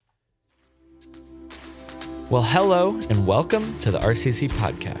Well, hello and welcome to the RCC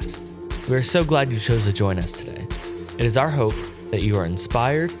podcast. We are so glad you chose to join us today. It is our hope that you are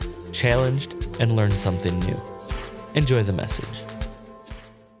inspired, challenged, and learned something new. Enjoy the message.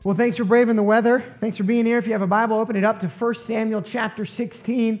 Well, thanks for braving the weather. Thanks for being here. If you have a Bible, open it up to 1 Samuel chapter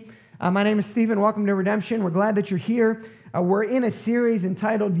 16. My name is Stephen. Welcome to Redemption. We're glad that you're here. We're in a series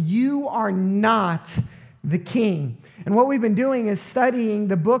entitled, You Are Not the King. And what we've been doing is studying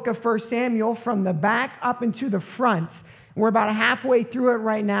the book of 1 Samuel from the back up into the front. We're about halfway through it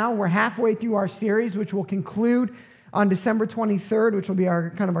right now. We're halfway through our series, which will conclude on December 23rd, which will be our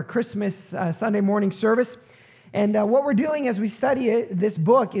Christmas Sunday morning service. And what we're doing as we study this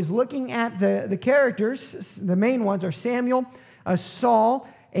book is looking at the characters. The main ones are Samuel, Saul,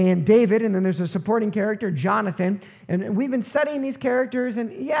 and David, and then there's a supporting character, Jonathan. And we've been studying these characters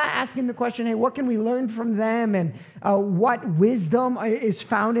and, asking the question, hey, what can we learn from them? And what wisdom is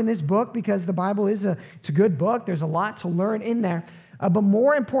found in this book? Because the Bible it's a good book. There's a lot to learn in there. But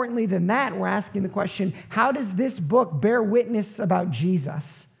more importantly than that, we're asking the question, how does this book bear witness about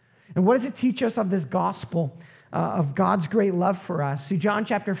Jesus? And what does it teach us of this gospel? Of God's great love for us. See, John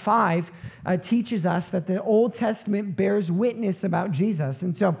chapter 5 teaches us that the Old Testament bears witness about Jesus.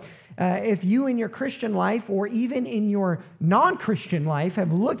 And so if you in your Christian life or even in your non-Christian life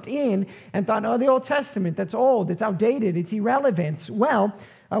have looked in and thought, oh, the Old Testament, that's old, it's outdated, it's irrelevant. Well,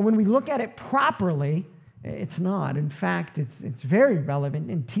 when we look at it properly, it's not. In fact, it's very relevant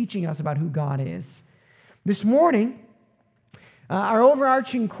in teaching us about who God is. This morning, our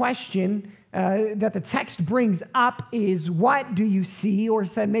overarching question that the text brings up is, what do you see? Or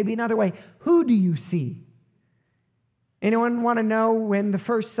said maybe another way, who do you see? Anyone want to know when the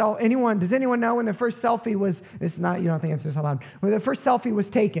first does anyone know when the first selfie was, this is not, you don't have to answer this out loud, when the first selfie was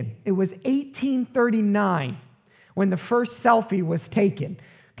taken? It was 1839 when the first selfie was taken.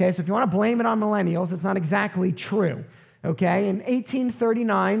 Okay, so if you want to blame it on millennials, it's not exactly true. Okay, in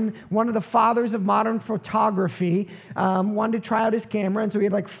 1839, one of the fathers of modern photography wanted to try out his camera, and so he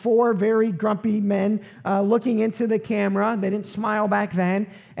had like four very grumpy men looking into the camera. They didn't smile back then,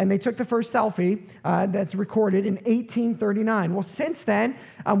 and they took the first selfie that's recorded in 1839. Well, since then,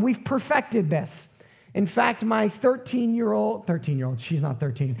 we've perfected this. In fact, my 13-year-old, she's not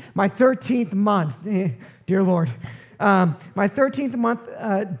 13, my 13th month, dear Lord, my 13th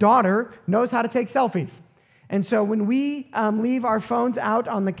month daughter knows how to take selfies. And so when we leave our phones out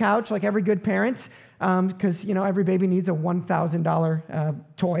on the couch, like every good parent, because, every baby needs a $1,000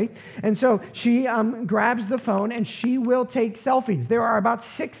 toy. And so she grabs the phone and she will take selfies. There are about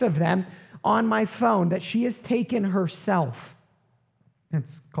 6 of them on my phone that she has taken herself.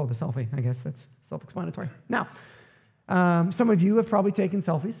 It's called a selfie, I guess. That's self-explanatory. Now, some of you have probably taken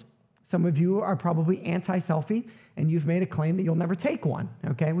selfies. Some of you are probably anti-selfie, and you've made a claim that you'll never take one,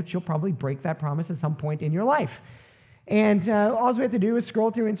 okay, which you'll probably break that promise at some point in your life. And all we have to do is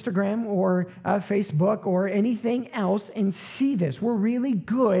scroll through Instagram or Facebook or anything else and see this. We're really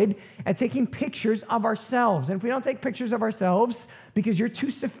good at taking pictures of ourselves. And if we don't take pictures of ourselves because you're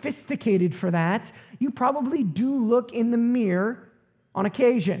too sophisticated for that, you probably do look in the mirror on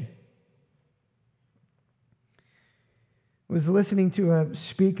occasion. I was listening to a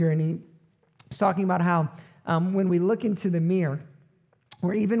speaker, and he was talking about how when we look into the mirror,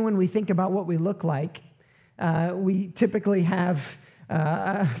 or even when we think about what we look like, we typically have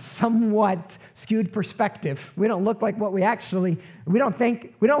a somewhat skewed perspective. We don't look like what we don't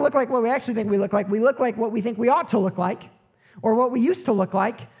look like what we actually think we look like. We look like what we think we ought to look like, or what we used to look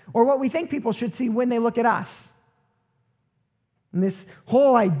like, or what we think people should see when they look at us. And this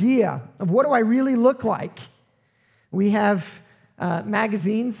whole idea of what do I really look like? We have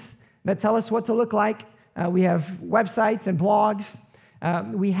magazines that tell us what to look like. We have websites and blogs.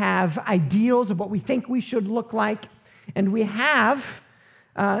 We have ideals of what we think we should look like. And we have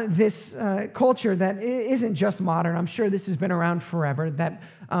this culture that isn't just modern. I'm sure this has been around forever, that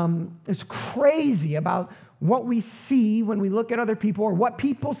is crazy about what we see when we look at other people or what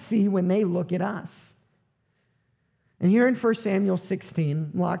people see when they look at us. And here in 1 Samuel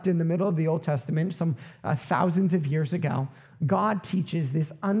 16, locked in the middle of the Old Testament, some thousands of years ago, God teaches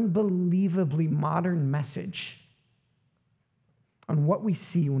this unbelievably modern message on what we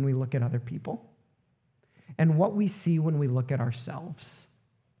see when we look at other people and what we see when we look at ourselves.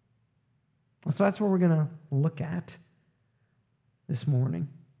 So that's what we're going to look at this morning.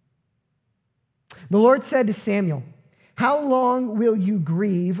 The Lord said to Samuel, "How long will you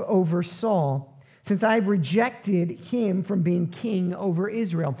grieve over Saul, since I've rejected him from being king over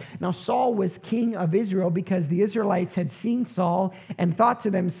Israel?" Now, Saul was king of Israel because the Israelites had seen Saul and thought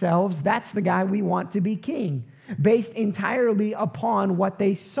to themselves, that's the guy we want to be king, based entirely upon what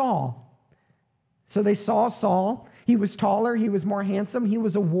they saw. So they saw Saul. He was taller. He was more handsome. He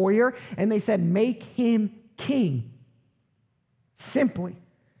was a warrior. And they said, make him king. Simply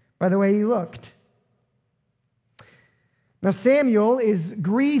by the way he looked. Now, Samuel is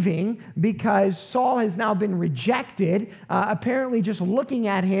grieving because Saul has now been rejected. Apparently, just looking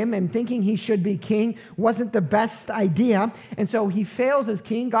at him and thinking he should be king wasn't the best idea. And so he fails as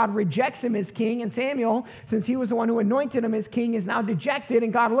king. God rejects him as king. And Samuel, since he was the one who anointed him as king, is now dejected.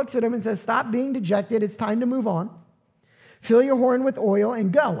 And God looks at him and says, stop being dejected. It's time to move on. Fill your horn with oil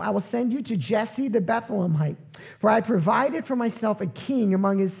and go. I will send you to Jesse the Bethlehemite, for I provided for myself a king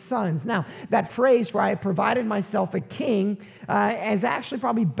among his sons. Now, that phrase, for I provided myself a king, is actually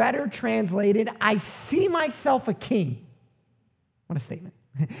probably better translated, I see myself a king. What a statement.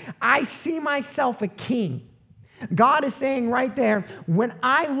 I see myself a king. God is saying right there, when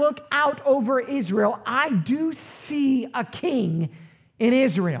I look out over Israel, I do see a king in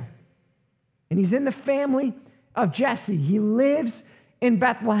Israel. And he's in the family of Jesse. He lives in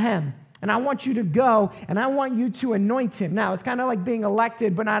Bethlehem. And I want you to go and I want you to anoint him. Now, it's kind of like being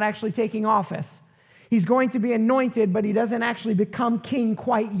elected but not actually taking office. He's going to be anointed, but he doesn't actually become king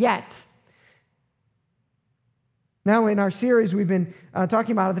quite yet. Now, in our series, we've been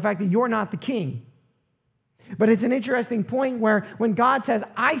talking about the fact that you're not the king. But it's an interesting point where when God says,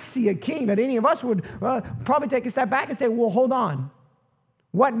 I see a king, that any of us would probably take a step back and say, well, hold on.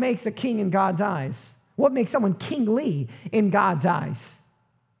 What makes a king in God's eyes? What makes someone kingly in God's eyes?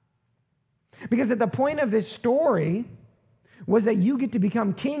 Because at the point of this story was that you get to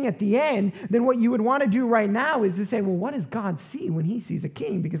become king at the end, then what you would want to do right now is to say, well, what does God see when he sees a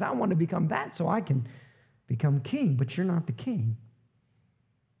king? Because I want to become that so I can become king, but you're not the king.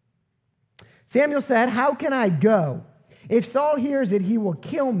 Samuel said, how can I go? If Saul hears it, he will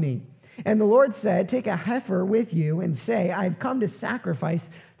kill me. And the Lord said, take a heifer with you and say, I've come to sacrifice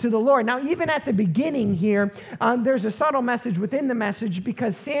to the Lord. Now, even at the beginning here, there's a subtle message within the message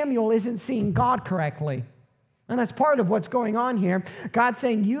because Samuel isn't seeing God correctly. And that's part of what's going on here. God's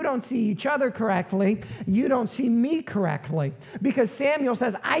saying, you don't see each other correctly. You don't see me correctly. Because Samuel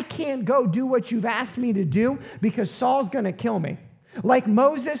says, I can't go do what you've asked me to do because Saul's going to kill me. Like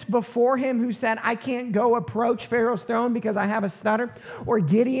Moses before him who said, I can't go approach Pharaoh's throne because I have a stutter. Or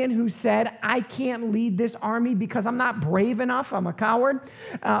Gideon who said, I can't lead this army because I'm not brave enough. I'm a coward.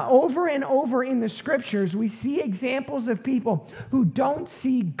 Over and over in the scriptures, we see examples of people who don't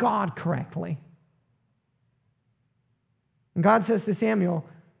see God correctly. And God says to Samuel,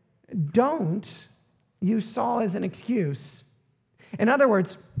 don't use Saul as an excuse. In other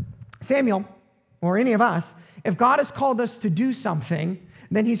words, Samuel, or any of us, if God has called us to do something,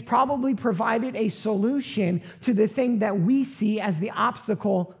 then he's probably provided a solution to the thing that we see as the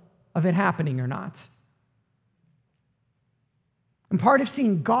obstacle of it happening or not. And part of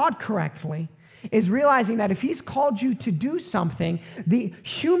seeing God correctly is realizing that if he's called you to do something, the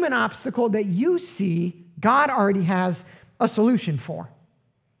human obstacle that you see, God already has a solution for.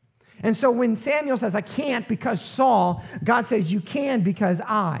 And so when Samuel says, I can't because Saul, God says, you can because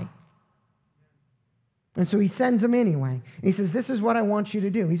I. And so he sends him anyway. And he says, this is what I want you to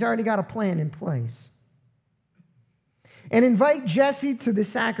do. He's already got a plan in place. And invite Jesse to the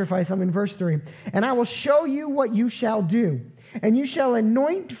sacrifice. I'm in verse 3. And I will show you what you shall do. And you shall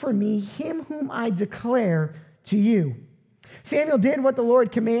anoint for me him whom I declare to you. Samuel did what the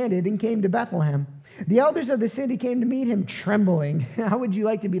Lord commanded and came to Bethlehem. The elders of the city came to meet him trembling. How would you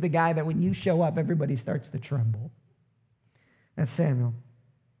like to be the guy that when you show up, everybody starts to tremble? That's Samuel.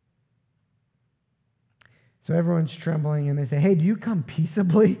 So everyone's trembling, and they say, hey, do you come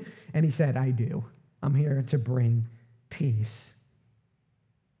peaceably? And he said, I do. I'm here to bring peace.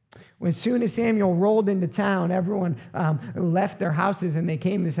 As soon as Samuel rolled into town, everyone left their houses, and they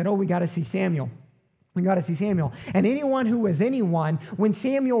came and they said, oh, we got to see Samuel. We got to see Samuel. And anyone who was anyone, when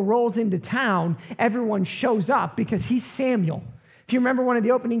Samuel rolls into town, everyone shows up because he's Samuel. If you remember one of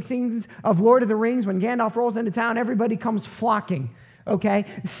the opening scenes of Lord of the Rings, when Gandalf rolls into town, everybody comes flocking. Okay,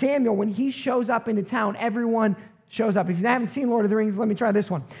 Samuel, when he shows up into town, everyone shows up. If you haven't seen Lord of the Rings, let me try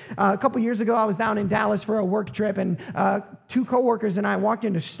this one. A couple years ago, I was down in Dallas for a work trip, and two coworkers and I walked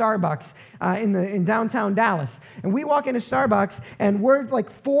into Starbucks in downtown Dallas. And we walk into Starbucks, and we're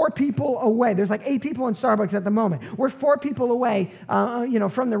like 4 people away. There's like 8 people in Starbucks at the moment. We're 4 people away,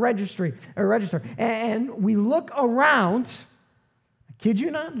 from the register. And we look around. I kid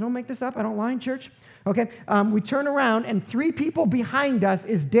you not. Don't make this up. I don't lie in church. Okay, we turn around, and 3 people behind us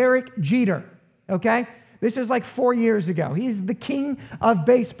is Derek Jeter, okay? This is like 4 years ago. He's the king of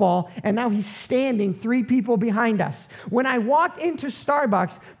baseball, and now he's standing 3 people behind us. When I walked into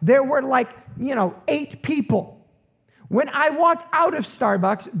Starbucks, there were 8 people. When I walked out of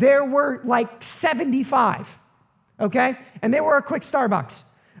Starbucks, there were like 75, okay? And they were a quick Starbucks,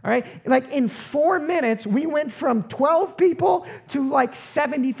 all right? Like in 4 minutes, we went from 12 people to like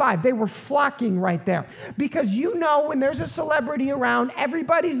 75. They were flocking right there. Because you know when there's a celebrity around,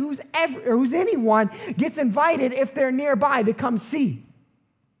 everybody who's anyone gets invited if they're nearby to come see.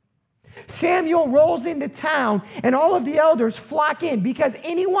 Samuel rolls into town and all of the elders flock in because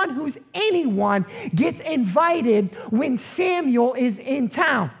anyone who's anyone gets invited when Samuel is in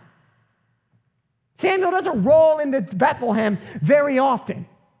town. Samuel doesn't roll into Bethlehem very often.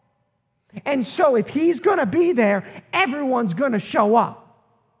 And so if he's going to be there, everyone's going to show up.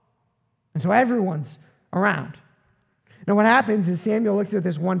 And so everyone's around. Now what happens is Samuel looks at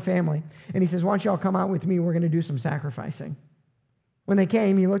this one family and he says, why don't y'all come out with me? We're going to do some sacrificing. When they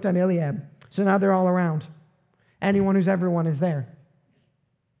came, he looked on Eliab. So now they're all around. Anyone who's everyone is there.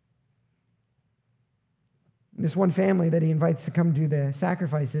 This one family that he invites to come do the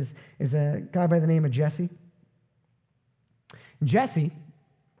sacrifices is a guy by the name of Jesse. Jesse,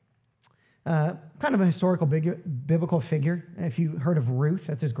 kind of a historical biblical figure. If you heard of Ruth,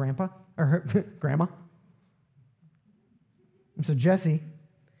 that's his grandpa, or her grandma. And so Jesse,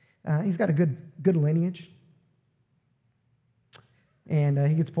 he's got a good lineage. And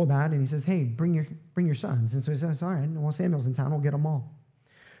he gets pulled out and he says, hey, bring your sons. And so he says, all right, well, Samuel's in town, we'll get them all.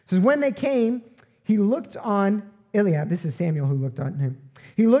 It says, when they came, he looked on Eliab. This is Samuel who looked on him.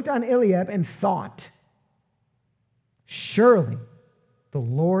 He looked on Eliab and thought, surely the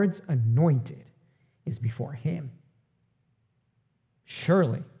Lord's anointed is before him.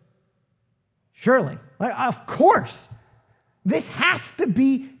 Surely. Like, of course. This has to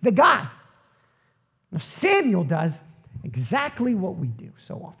be the guy. Now, Samuel does exactly what we do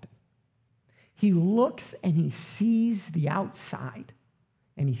so often. He looks and he sees the outside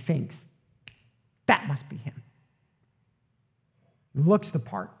and he thinks, that must be him. He looks the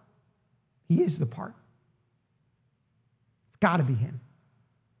part. He is the part. It's got to be him.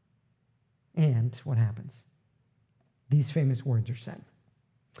 And what happens? These famous words are said.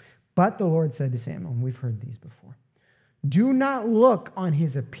 But the Lord said to Samuel, and we've heard these before, do not look on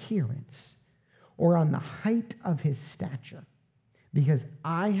his appearance or on the height of his stature, because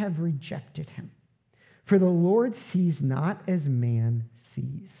I have rejected him. For the Lord sees not as man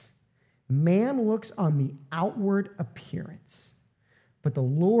sees. Man looks on the outward appearance, but the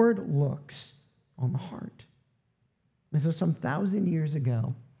Lord looks on the heart. And so some 1,000 years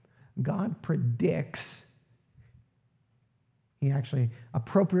ago, God predicts, he actually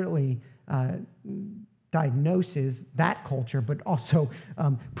appropriately diagnoses that culture, but also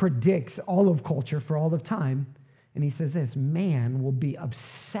predicts all of culture for all of time. And he says this, man will be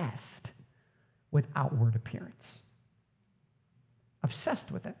obsessed with outward appearance.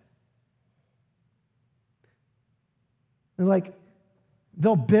 Obsessed with it. And like,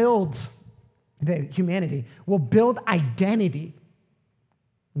 humanity will build identity,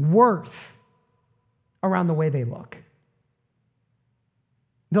 worth around the way they look.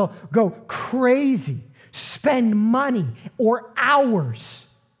 They'll go crazy, spend money or hours,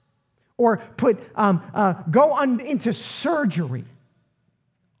 or go into surgery,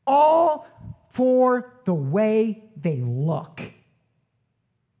 all for the way they look.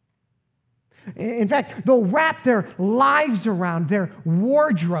 In fact, they'll wrap their lives around their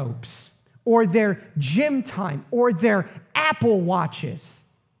wardrobes or their gym time or their Apple Watches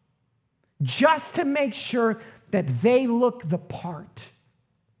just to make sure that they look the part.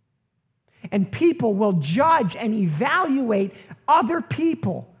 And people will judge and evaluate other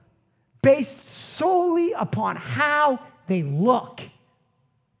people based solely upon how they look.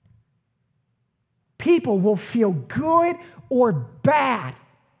 People will feel good or bad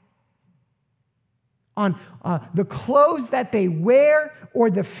on the clothes that they wear or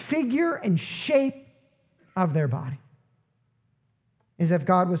the figure and shape of their body. As if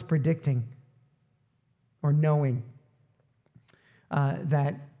God was predicting or knowing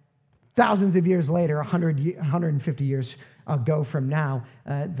that thousands of years later, 150 years ago from now,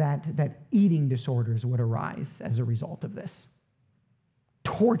 that eating disorders would arise as a result of this,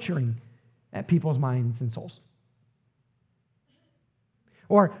 torturing at people's minds and souls.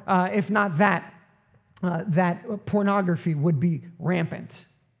 Or if not that, that pornography would be rampant.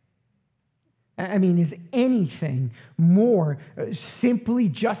 I mean, is anything more simply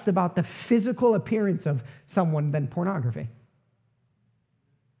just about the physical appearance of someone than pornography?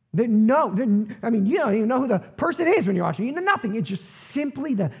 You don't even know who the person is when you're watching. You know nothing. It's just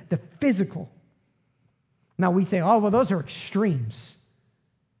simply the physical. Now we say, oh, well, those are extremes.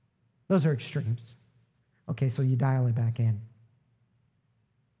 Those are extremes. Okay, so you dial it back in.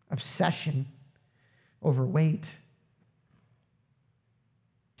 Obsession over weight,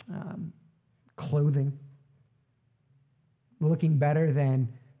 clothing, looking better than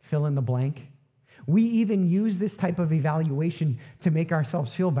fill in the blank. We even use this type of evaluation to make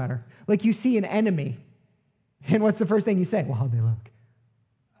ourselves feel better. Like you see an enemy, and what's the first thing you say? Well, how'd they look?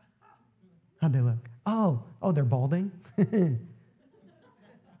 How'd they look? Oh, they're balding.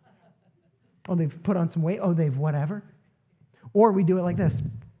 Oh, they've put on some weight. Oh, they've whatever. Or we do it like this.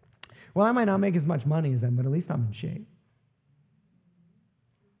 Well, I might not make as much money as them, but at least I'm in shape.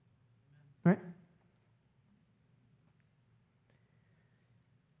 Right?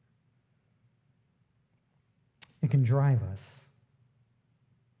 It can drive us.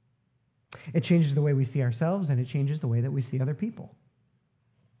 It changes the way we see ourselves, and it changes the way that we see other people.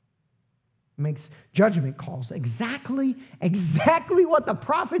 It makes judgment calls. Exactly what the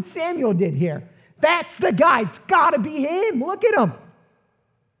prophet Samuel did here. That's the guy. It's got to be him. Look at him.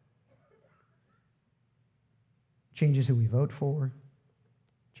 Changes who we vote for,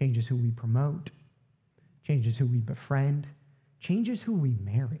 changes who we promote, changes who we befriend, changes who we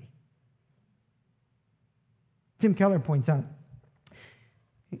marry. Tim Keller points out,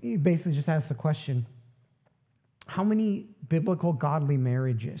 he basically just asks the question, how many biblical godly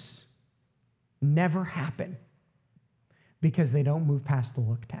marriages never happen because they don't move past the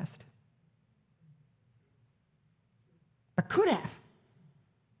look test? I could have.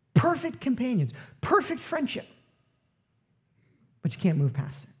 Perfect companions, perfect friendship, but you can't move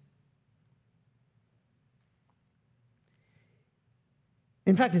past it.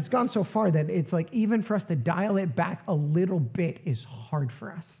 In fact, it's gone so far that it's like even for us to dial it back a little bit is hard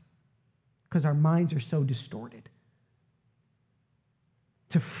for us because our minds are so distorted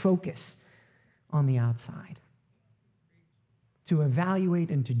to focus on the outside, to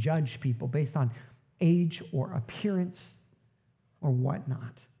evaluate and to judge people based on age or appearance or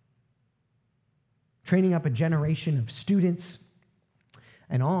whatnot. Training up a generation of students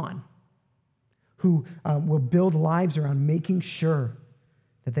and on who will build lives around making sure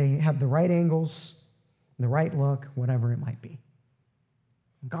that they have the right angles, the right look, whatever it might be.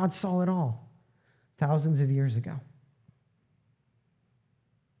 God saw it all thousands of years ago.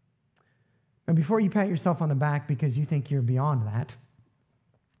 And before you pat yourself on the back because you think you're beyond that,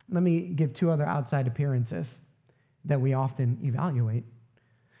 let me give two other outside appearances that we often evaluate.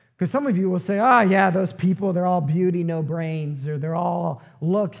 Because some of you will say, yeah, those people, they're all beauty, no brains, or they're all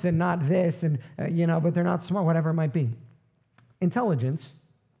looks and not this, and but they're not smart, whatever it might be. Intelligence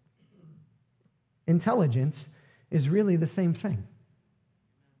is really the same thing.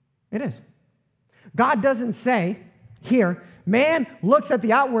 It is. God doesn't say here, man looks at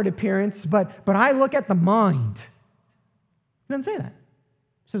the outward appearance, but I look at the mind. He doesn't say that.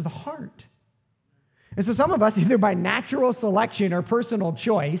 He says the heart. And so some of us, either by natural selection or personal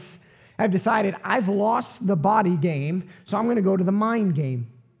choice, have decided I've lost the body game, so I'm going to go to the mind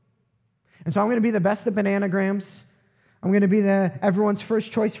game. And so I'm going to be the best at bananagrams. I'm going to be everyone's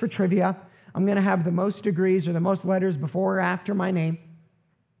first choice for trivia. I'm going to have the most degrees or the most letters before or after my name.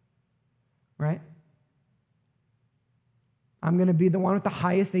 Right? I'm going to be the one with the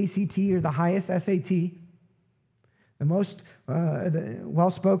highest ACT or the highest SAT, the most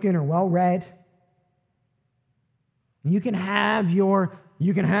well-spoken or well-read. You can have your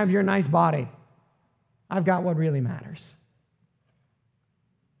nice body. I've got what really matters.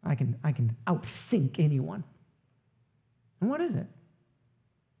 I can outthink anyone. And what is it?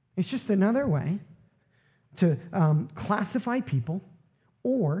 It's just another way to classify people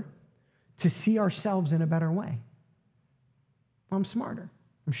or to see ourselves in a better way. I'm smarter.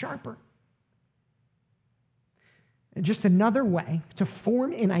 I'm sharper. And just another way to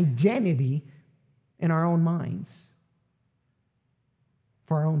form an identity in our own minds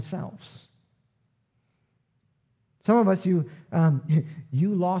for our own selves. Some of us, you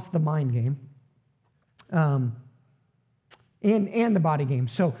lost the mind game and the body game.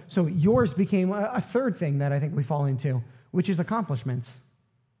 So yours became a third thing that I think we fall into, which is accomplishments.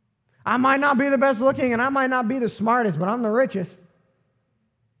 I might not be the best looking and I might not be the smartest, but I'm the richest.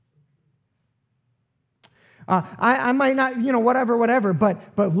 I might not, whatever,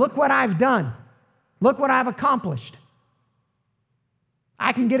 but look what I've done. Look what I've accomplished.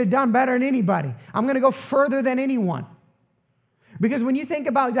 I can get it done better than anybody. I'm going to go further than anyone. Because when you think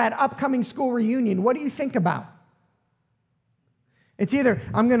about that upcoming school reunion, what do you think about? It's either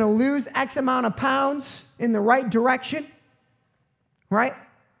I'm going to lose X amount of pounds in the right direction, right?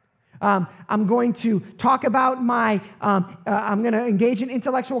 I'm going to talk about I'm going to engage in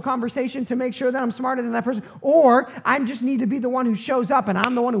intellectual conversation to make sure that I'm smarter than that person, or I just need to be the one who shows up and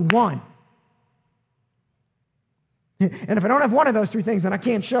I'm the one who won. And if I don't have one of those three things, then I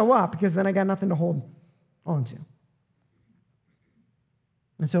can't show up because then I got nothing to hold on to.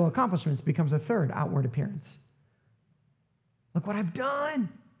 And so accomplishments becomes a third outward appearance. Look what I've done.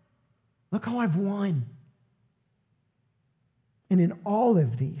 Look how I've won. And in all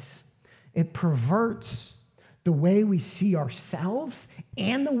of these, it perverts the way we see ourselves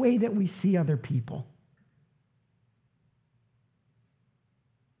and the way that we see other people.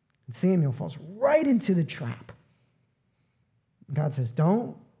 And Samuel falls right into the trap. God says,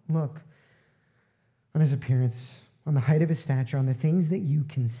 don't look on his appearance, on the height of his stature, on the things that you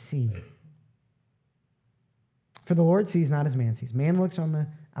can see. For the Lord sees not as man sees. Man looks on the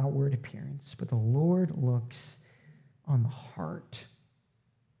outward appearance, but the Lord looks on the heart.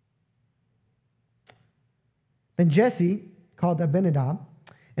 Then Jesse called Abinadab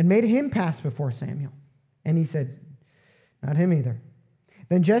and made him pass before Samuel. And he said, not him either.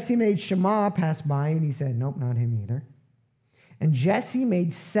 Then Jesse made Shammah pass by, and he said, nope, not him either. And Jesse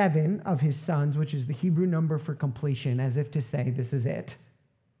made 7 of his sons, which is the Hebrew number for completion, as if to say, this is it.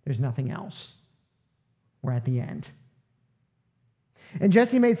 There's nothing else. We're at the end. And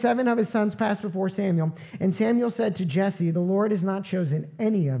Jesse made 7 of his sons pass before Samuel. And Samuel said to Jesse, the Lord has not chosen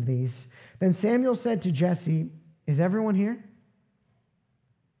any of these. Then Samuel said to Jesse, is everyone here?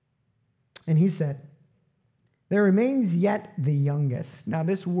 And he said, there remains yet the youngest. Now,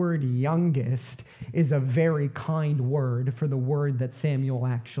 this word youngest is a very kind word for the word that Samuel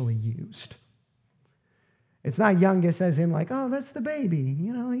actually used. It's not youngest as in like, oh, that's the baby.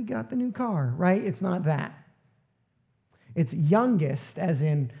 You know, he got the new car, right? It's not that. It's youngest as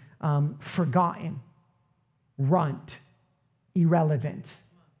in forgotten, runt, irrelevant.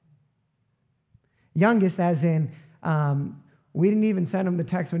 Youngest as in we didn't even send him the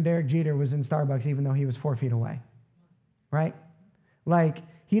text when Derek Jeter was in Starbucks, even though he was 4 feet away, right? Like,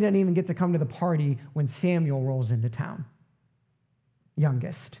 he didn't even get to come to the party when Samuel rolls into town.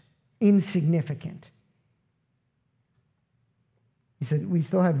 Youngest, insignificant. He said, we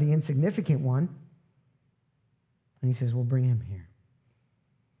still have the insignificant one. And he says, we'll bring him here.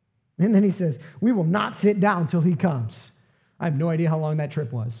 And then he says, we will not sit down till he comes. I have no idea how long that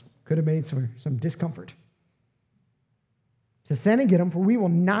trip was. Could have made some discomfort. To send and get him, for we will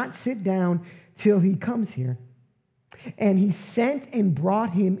not sit down till he comes here. And he sent and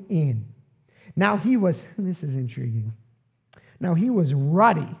brought him in. Now he was, this is intriguing. Now he was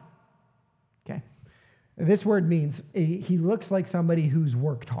ruddy. Okay. This word means he looks like somebody who's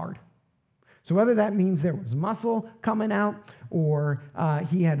worked hard. So whether that means there was muscle coming out or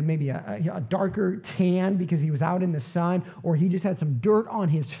he had maybe a darker tan because he was out in the sun, or he just had some dirt on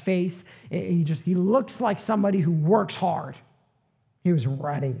his face, he looks like somebody who works hard. He was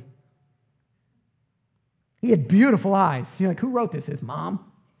ruddy. He had beautiful eyes. You're like, who wrote this? His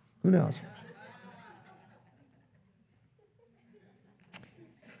mom? Who knows?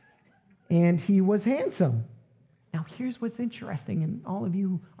 And he was handsome. Now, here's what's interesting, and all of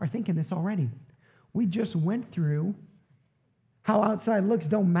you are thinking this already. We just went through how outside looks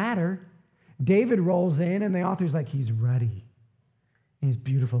don't matter. David rolls in, and the author's like, he's ruddy, and he's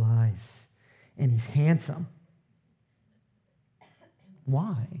beautiful eyes, and he's handsome.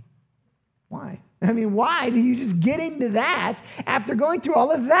 Why? Why? I mean, why do you just get into that after going through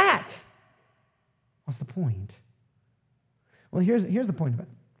all of that? What's the point? Well, here's the point of it.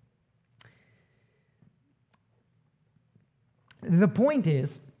 The point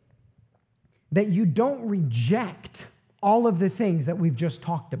is that you don't reject all of the things that we've just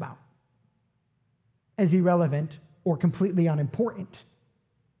talked about as irrelevant or completely unimportant.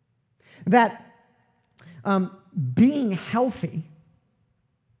 That being healthy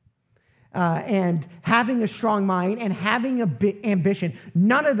and having a strong mind and having ambition,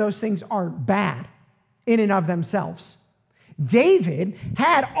 none of those things are bad in and of themselves. David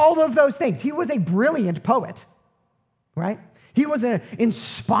had all of those things. He was a brilliant poet, right? He was an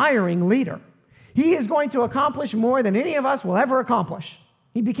inspiring leader. He is going to accomplish more than any of us will ever accomplish.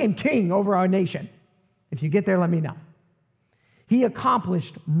 He became king over our nation. If you get there, let me know. He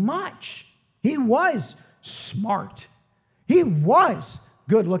accomplished much. He was smart. He was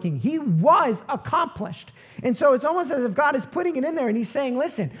good looking. He was accomplished. And so it's almost as if God is putting it in there and he's saying,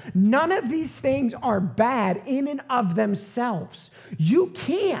 listen, none of these things are bad in and of themselves. You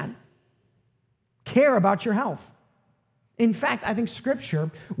can care about your health. In fact, I think Scripture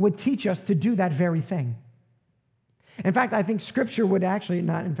would teach us to do that very thing. In fact, I think Scripture would actually,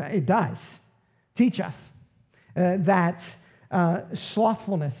 not in fact, it does teach us that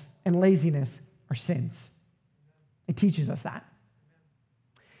slothfulness and laziness are sins. It teaches us that.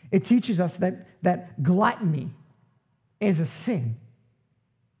 It teaches us that gluttony is a sin.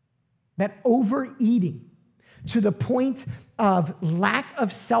 That overeating to the point of lack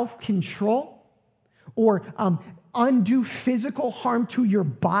of self-control or undue physical harm to your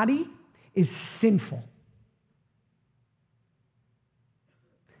body is sinful.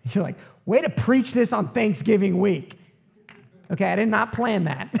 You're like, way to preach this on Thanksgiving week. Okay, I did not plan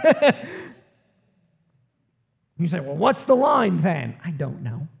that. You say, well, what's the line then? I don't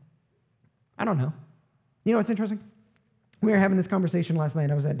know. You know what's interesting? We were having this conversation last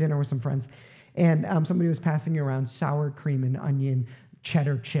night. I was at dinner with some friends, and somebody was passing around sour cream and onion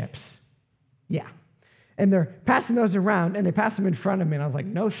cheddar chips. Yeah. And they're passing those around, and they pass them in front of me, and I was like,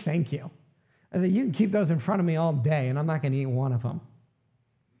 no, thank you. I said, you can keep those in front of me all day, and I'm not going to eat one of them.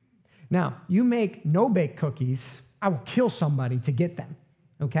 Now, you make no-bake cookies, I will kill somebody to get them,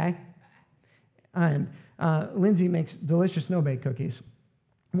 okay? And Lindsay makes delicious no-bake cookies.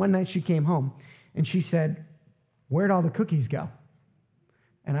 One night she came home, and she said, where'd all the cookies go?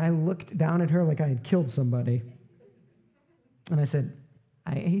 And I looked down at her like I had killed somebody. And I said,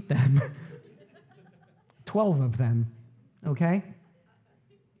 I ate them. 12 of them, okay?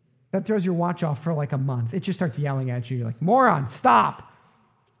 That throws your watch off for like a month. It just starts yelling at you. You're like, moron, stop.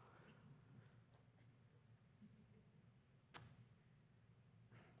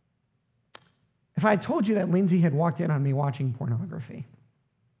 If I had told you that Lindsay had walked in on me watching pornography,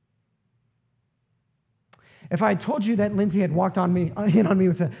 if I had told you that Lindsay had walked in on me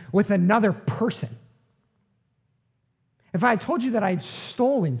with another person, if I had told you that I had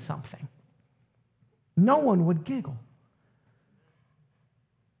stolen something, no one would giggle.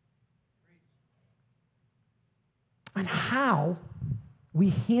 And how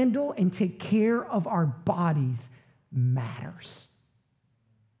we handle and take care of our bodies matters.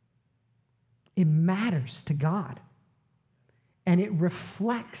 It matters to God. And it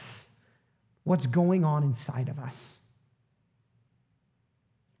reflects what's going on inside of us.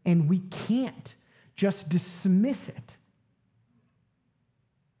 And we can't just dismiss it.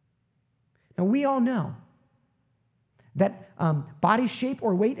 Now, we all know that body shape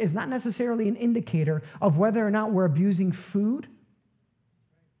or weight is not necessarily an indicator of whether or not we're abusing food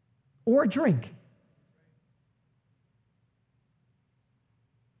or drink.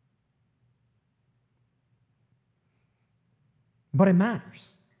 But it matters.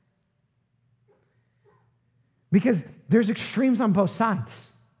 Because there's extremes on both sides.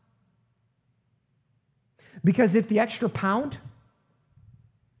 Because if the extra pound,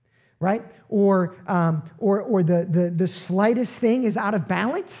 right, or the slightest thing is out of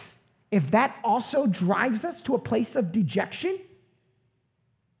balance, if that also drives us to a place of dejection,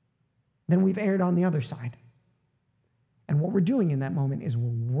 then we've erred on the other side. And what we're doing in that moment is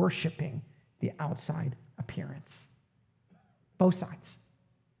we're worshiping the outside appearance. Both sides.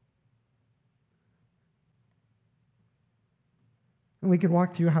 And we could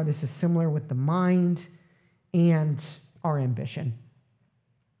walk through how this is similar with the mind and our ambition.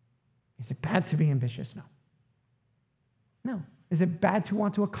 Is it bad to be ambitious? No. No. Is it bad to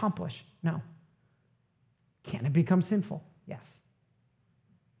want to accomplish? No. Can it become sinful? Yes.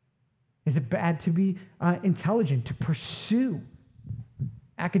 Is it bad to be intelligent, to pursue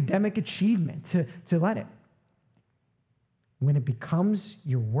academic achievement, to let it? When it becomes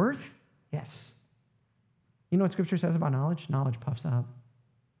your worth, yes. You know what Scripture says about knowledge? Knowledge puffs up.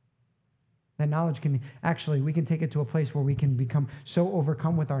 That knowledge can actually, we can take it to a place where we can become so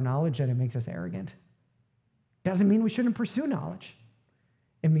overcome with our knowledge that it makes us arrogant. Doesn't mean we shouldn't pursue knowledge.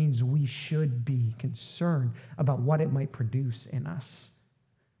 It means we should be concerned about what it might produce in us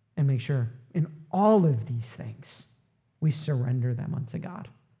and make sure in all of these things we surrender them unto God.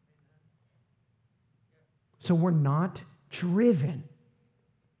 So we're not driven,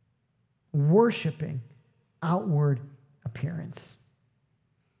 worshiping outward appearance.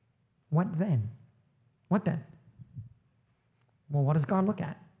 What then? What then? Well, what does God look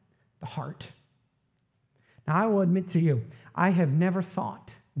at? The heart. Now, I will admit to you, I have never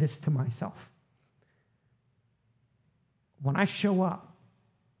thought this to myself. When I show up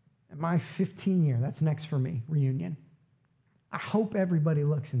at my 15 year, that's next for me, reunion, I hope everybody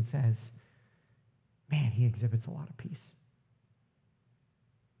looks and says, man, he exhibits a lot of peace.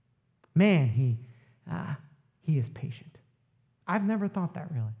 Man, he is patient. I've never thought that,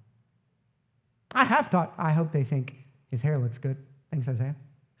 really. I have thought, I hope they think his hair looks good. Thanks, Isaiah.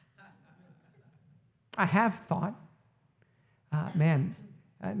 I have thought,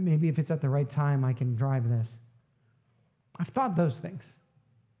 maybe if it's at the right time, I can drive this. I've thought those things.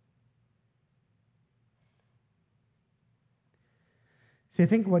 See, I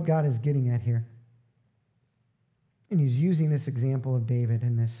think what God is getting at here, and he's using this example of David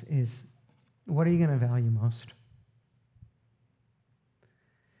in this, is what are you going to value most?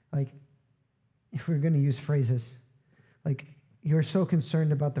 Like, if we're going to use phrases, like, you're so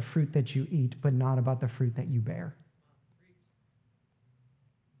concerned about the fruit that you eat, but not about the fruit that you bear.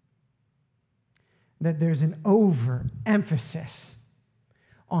 that there's an overemphasis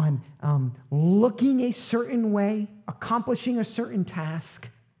on looking a certain way, accomplishing a certain task,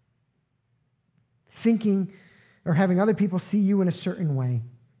 thinking or having other people see you in a certain way,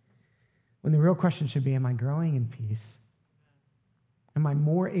 when the real question should be, am I growing in peace? Am I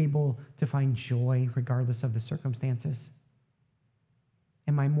more able to find joy regardless of the circumstances?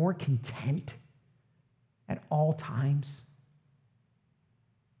 Am I more content at all times?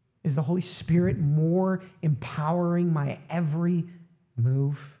 Is the Holy Spirit more empowering my every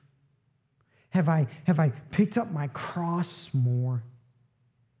move? Have I picked up my cross more?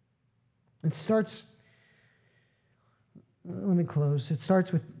 It starts, let me close. It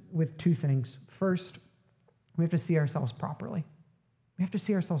starts with two things. First, we have to see ourselves properly. We have to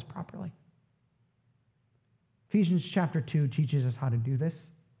see ourselves properly. Ephesians chapter 2 teaches us how to do this,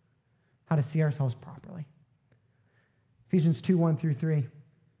 how to see ourselves properly. Ephesians 2, 1 through 3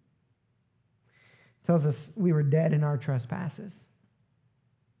 tells us we were dead in our trespasses,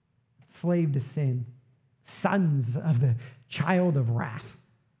 slave to sin, sons of the child of wrath.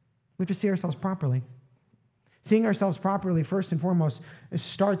 We have to see ourselves properly. Seeing ourselves properly, first and foremost,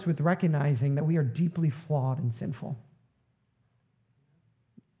 starts with recognizing that we are deeply flawed and sinful.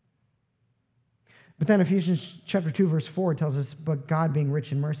 But then Ephesians chapter 2, verse 4 tells us, but God, being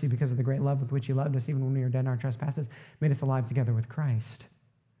rich in mercy because of the great love with which he loved us, even when we were dead in our trespasses, made us alive together with Christ.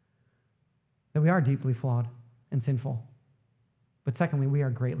 That we are deeply flawed and sinful. But secondly, we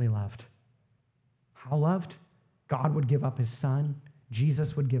are greatly loved. How loved? God would give up his son.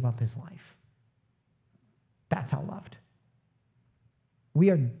 Jesus would give up his life. That's how loved.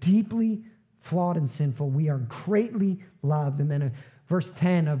 We are deeply flawed and sinful. We are greatly loved. And then verse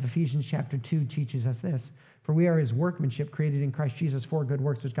 10 of Ephesians chapter 2 teaches us this. For we are his workmanship created in Christ Jesus for good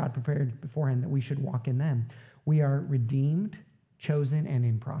works, which God prepared beforehand that we should walk in them. We are redeemed, chosen, and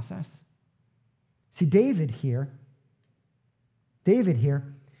in process. See, David here,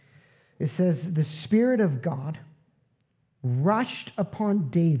 it says, the Spirit of God rushed upon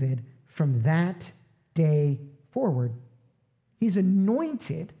David from that day forward. He's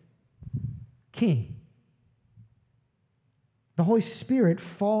anointed king. The Holy Spirit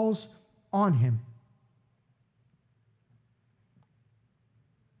falls on him.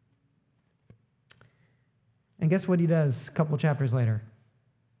 And guess what he does a couple chapters later?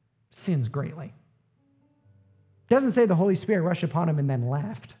 Sins greatly. It doesn't say the Holy Spirit rushed upon him and then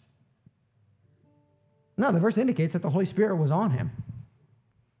left. No, the verse indicates that the Holy Spirit was on him.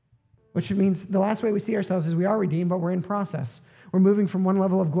 Which means the last way we see ourselves is we are redeemed, but we're in process. We're moving from one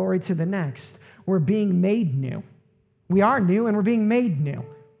level of glory to the next. We're being made new. We are new and we're being made new.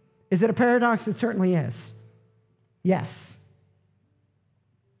 Is it a paradox? It certainly is. Yes.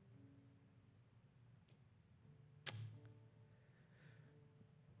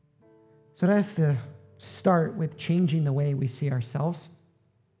 So it has to start with changing the way we see ourselves.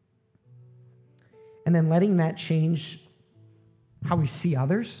 And then letting that change how we see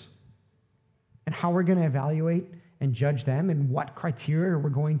others and how we're going to evaluate and judge them and what criteria we're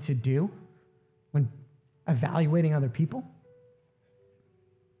going to do when evaluating other people.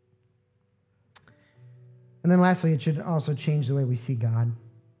 And then lastly, it should also change the way we see God.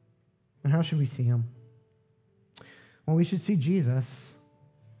 And how should we see him? Well, we should see Jesus.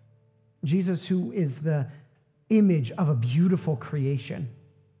 Jesus, who is the image of a beautiful creation.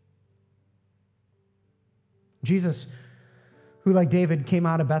 Jesus, who, like David, came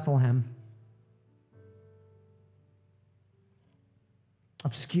out of Bethlehem,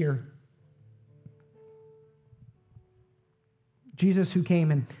 obscure. Jesus, who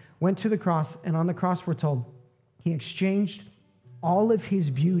came and went to the cross, and on the cross, we're told, he exchanged all of his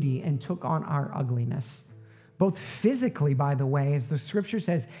beauty and took on our ugliness. Both physically, by the way, as the scripture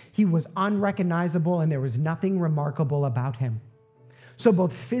says, he was unrecognizable and there was nothing remarkable about him. So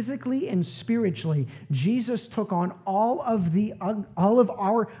both physically and spiritually, Jesus took on all of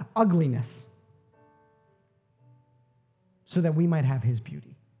our ugliness so that we might have his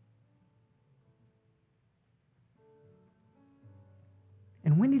beauty.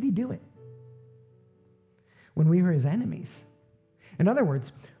 And when did he do it? When we were his enemies. In other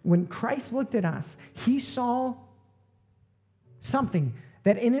words, when Christ looked at us, he saw something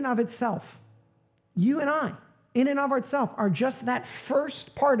that in and of itself, you and I, in and of itself, are just that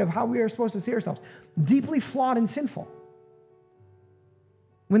first part of how we are supposed to see ourselves, deeply flawed and sinful.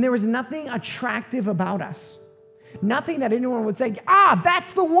 When there was nothing attractive about us, nothing that anyone would say,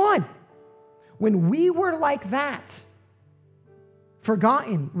 that's the one. When we were like that,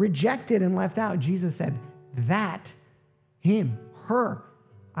 forgotten, rejected, and left out, Jesus said, that, him, her,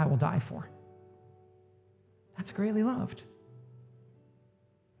 I will die for. That's greatly loved.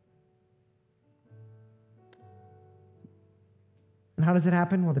 And how does it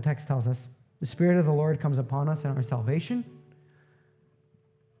happen? Well, the text tells us the Spirit of the Lord comes upon us in our salvation,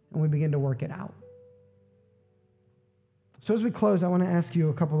 and we begin to work it out. So as we close, I want to ask you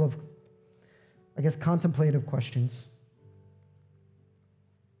a couple of, contemplative questions.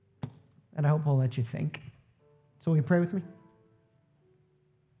 And I hope will let you think. So will you pray with me?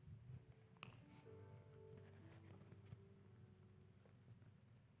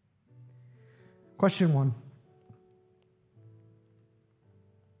 Question 1.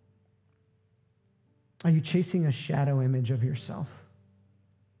 Are you chasing a shadow image of yourself?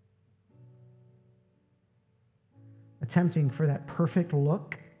 Attempting for that perfect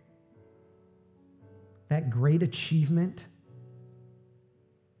look, that great achievement,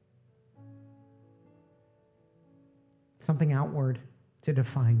 something outward to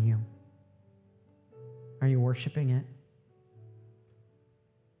define you. Are you worshiping it?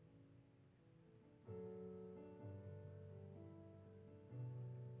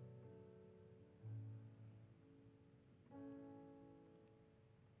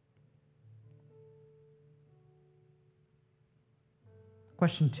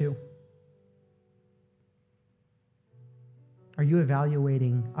 Question 2. Are you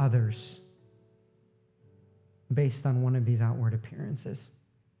evaluating others based on one of these outward appearances?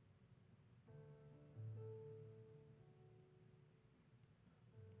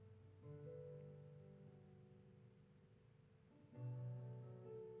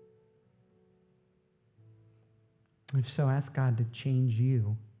 If so, ask God to change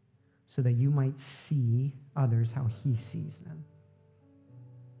you so that you might see others how He sees them.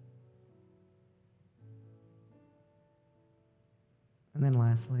 And then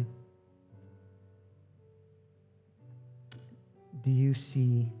lastly, do you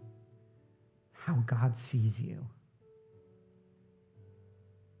see how God sees you?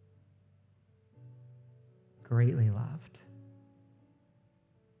 Greatly loved.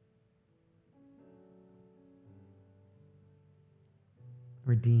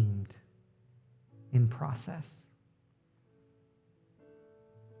 Redeemed. In process.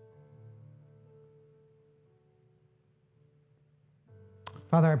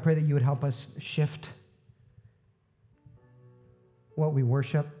 Father, I pray that you would help us shift what we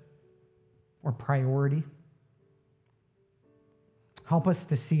worship or priority. Help us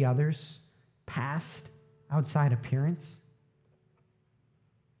to see others past outside appearance.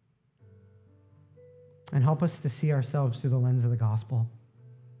 And help us to see ourselves through the lens of the gospel.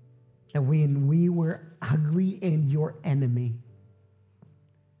 That when we were ugly and your enemy,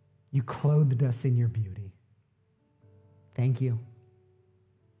 you clothed us in your beauty. Thank you.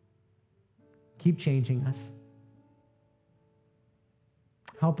 Keep changing us.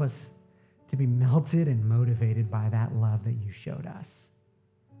 Help us to be melted and motivated by that love that you showed us.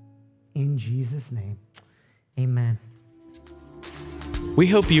 In Jesus' name, amen. We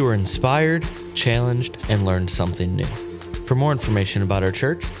hope you were inspired, challenged, and learned something new. For more information about our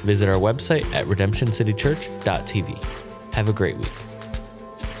church, visit our website at redemptioncitychurch.tv. Have a great week.